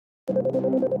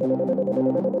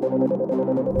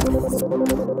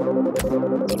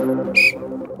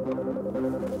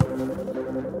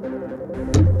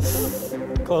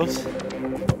Close.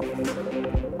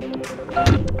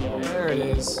 There it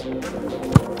is.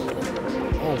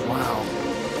 Oh, wow.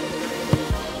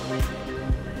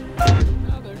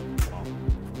 Another.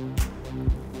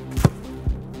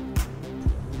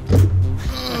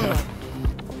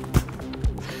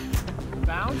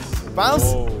 Bounce?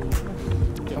 Bounce? Whoa.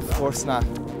 Of course not.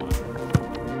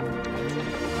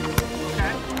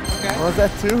 Okay. Okay. Was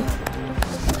that two?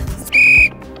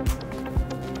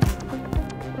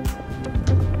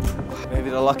 Maybe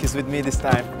the luck is with me this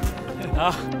time.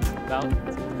 Ah, bounce.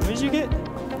 What did you get?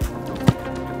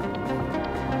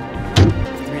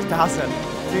 3,000.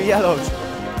 2 yellows.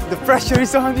 The pressure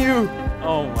is on you.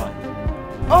 Oh my.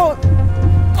 Oh!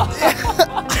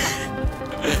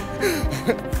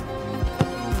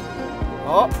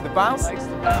 Oh, the bounce. Likes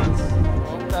the bounce.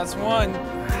 Oh, that's one.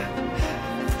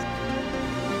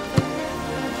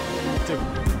 Two.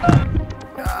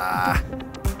 Ah,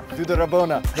 do the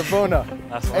Rabona. Rabona.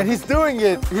 Last one. And he's doing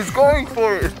it. He's going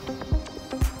for it.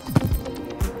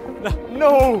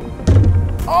 No.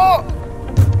 Oh!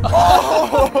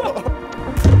 Oh!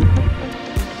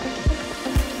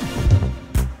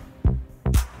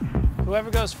 Whoever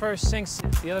goes first sinks.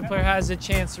 The other player has a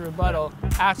chance to rebuttal.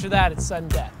 After that, it's sudden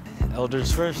death.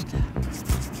 Elders first.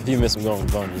 If you miss, I'm going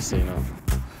with bone, just so you know.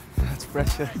 That's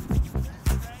pressure.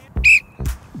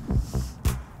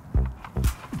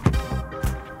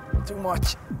 Too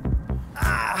much.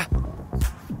 Ah.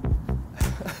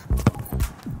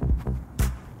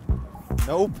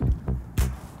 Nope.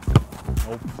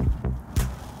 Nope.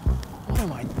 What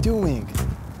am I doing?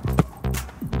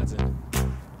 That's it.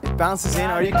 It bounces in.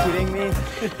 Are you kidding me?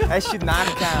 That should not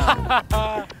count.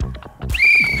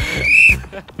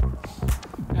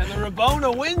 And the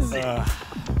Rabona wins it.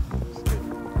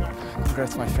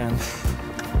 Congrats, my friend.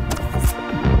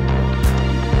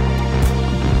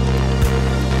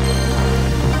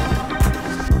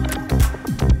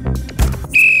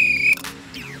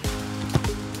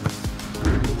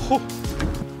 Oh.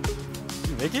 Did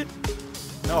you make it?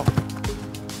 No.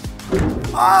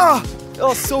 Ah! That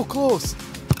was so close. All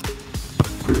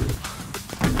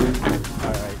right. All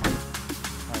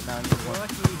right, now I need one.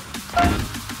 Lucky.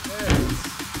 There it is.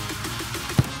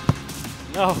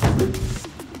 No.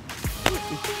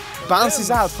 Bounces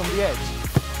out from the edge.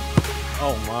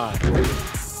 Oh my.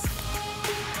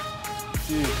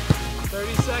 Dude.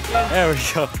 30 seconds. There we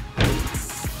go.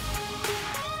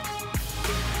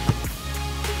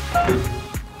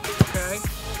 Okay.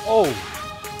 Oh.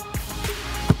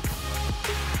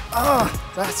 Ah,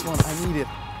 that's one I needed.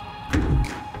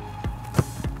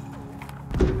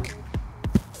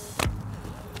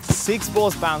 Six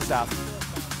balls bounced out.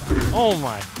 Oh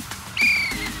my.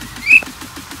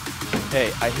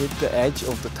 Hey, I hit the edge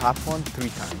of the top one 3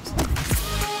 times.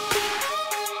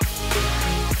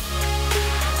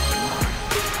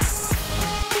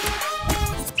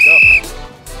 Go.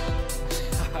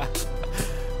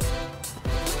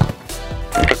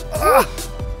 Ah!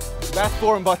 Bad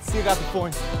form, but still got the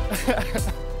point.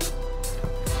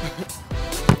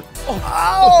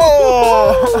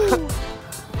 Oh!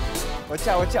 Watch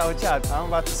out, watch out, watch out. I'm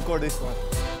about to score this one.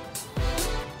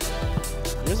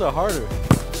 Yours are harder.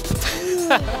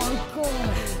 Oh my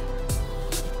God.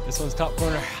 This one's top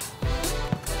corner.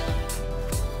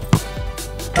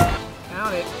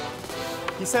 Count it.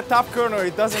 He said top corner,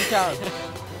 it doesn't count.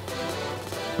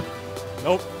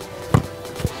 Nope.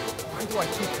 Why do I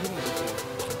keep hitting this thing?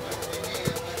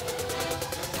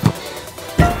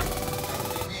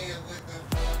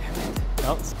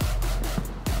 Bounce.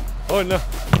 Oh no.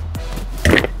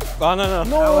 Oh no, no.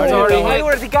 No, was already I hit.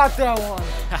 already got that one.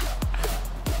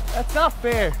 That's not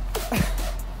fair.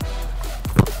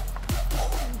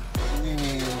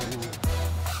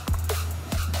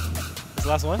 This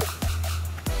last one?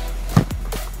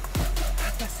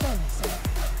 That's not insane.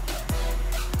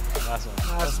 Last one.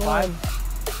 Last Five.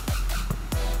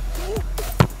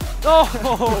 No!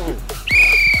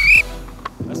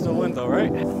 That's still win though,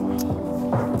 right?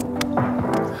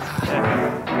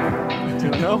 Yeah.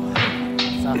 2-0.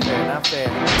 It's not fair, not fair.